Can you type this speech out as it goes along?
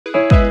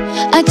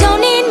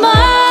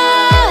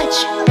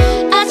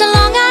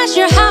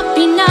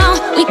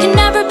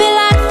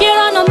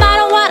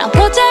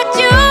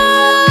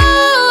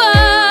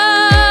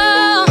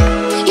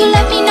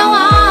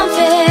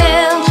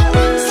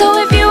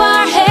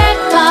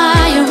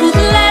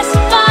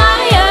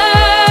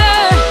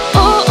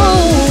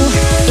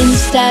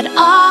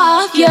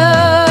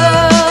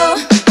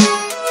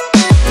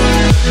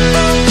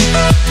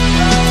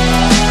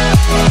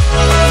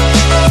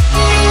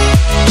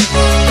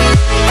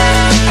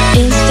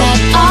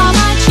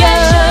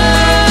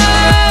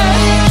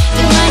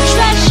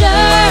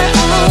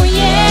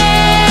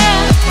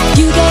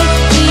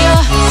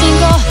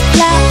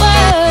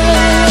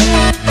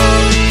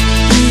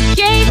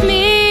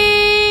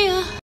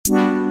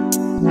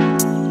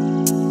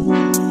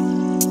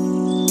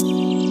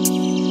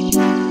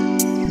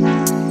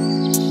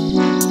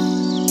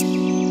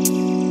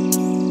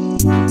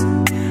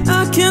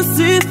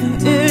see the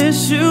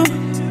issue.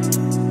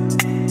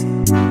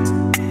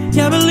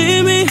 Yeah,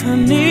 believe me, I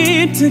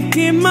need to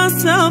keep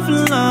myself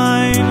in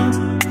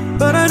line,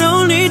 but I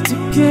don't need to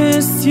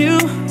kiss you.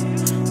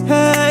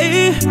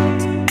 Hey,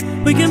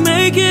 we can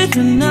make it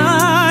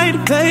tonight,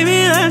 baby,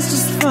 that's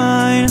just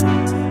fine.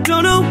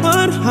 Don't know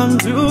what I'm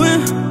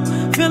doing,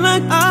 feel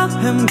like I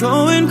am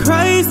going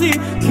crazy.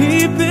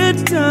 Keep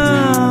it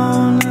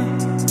down.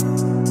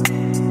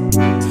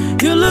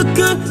 You look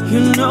good,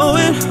 you know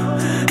it,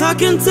 I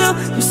can tell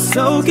you're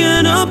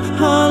soaking up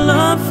all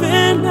of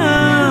it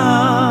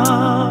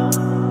now.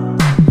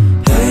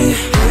 Hey,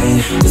 hey,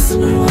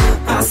 listen to what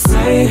I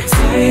say.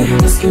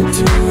 Let's get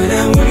to it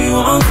and we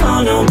won't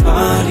tell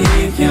nobody.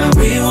 Yeah,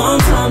 we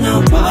won't tell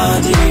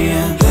nobody.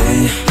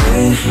 Hey,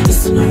 hey,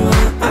 listen to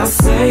what I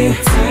say.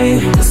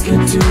 Let's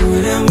get to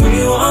it and we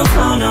won't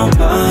tell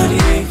nobody.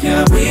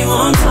 Yeah, we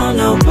won't tell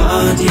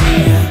nobody.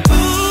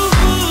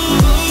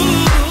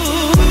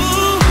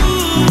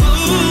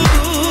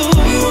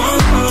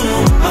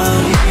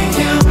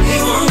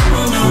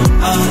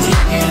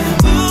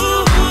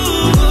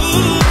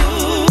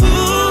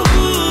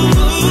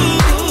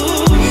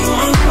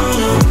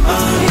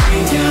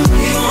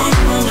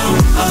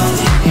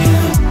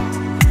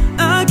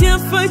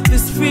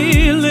 This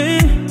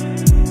feeling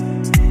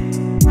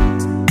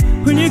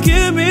when you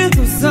give me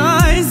those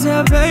eyes,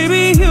 yeah,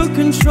 baby, you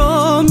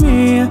control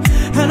me,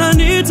 and I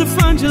need to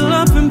find your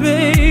loving,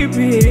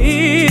 baby.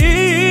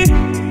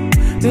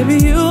 Baby,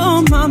 you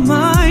on my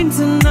mind,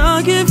 and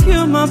I'll give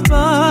you my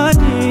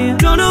body.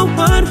 Don't know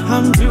what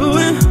I'm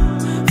doing,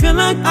 feel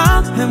like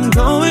I am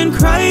going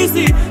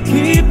crazy.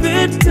 Keep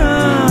it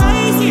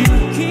down,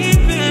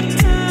 keep it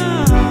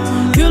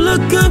down. You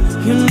look good,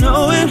 you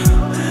know it,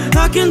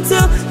 I can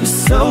tell you're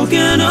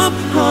soaking up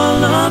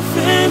all of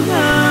it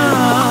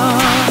now.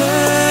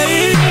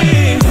 Hey,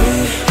 hey,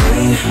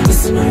 hey,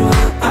 listen to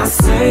what I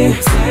say.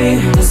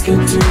 Let's get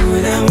to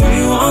it and we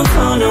won't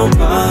tell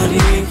nobody.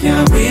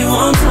 Yeah, we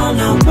won't tell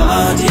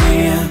nobody.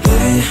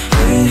 Hey,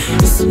 hey,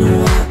 listen to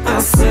what I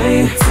say.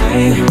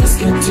 Let's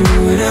get to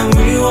it and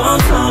we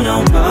won't tell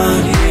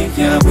nobody.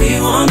 Yeah, we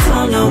won't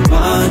tell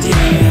nobody.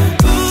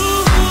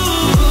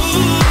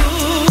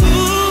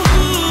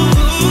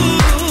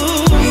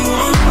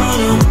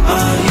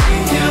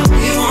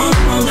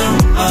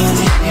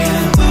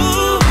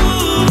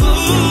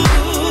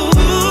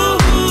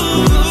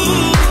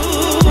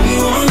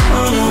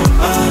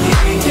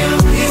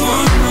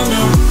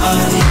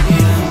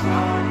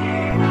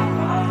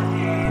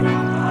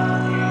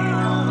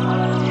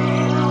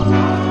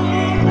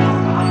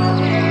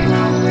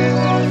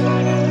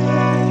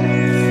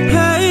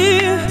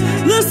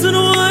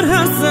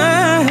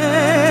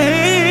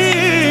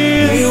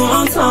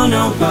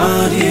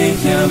 Nobody,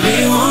 yeah, we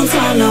won't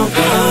tell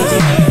nobody.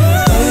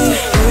 Hey,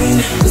 hey,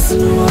 listen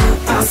to what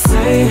I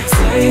say.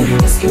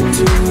 Let's get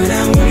to it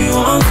and we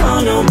won't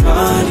tell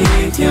nobody.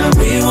 Yeah,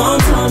 we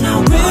won't tell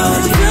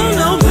nobody. Hey,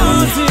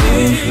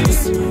 hey,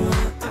 listen to what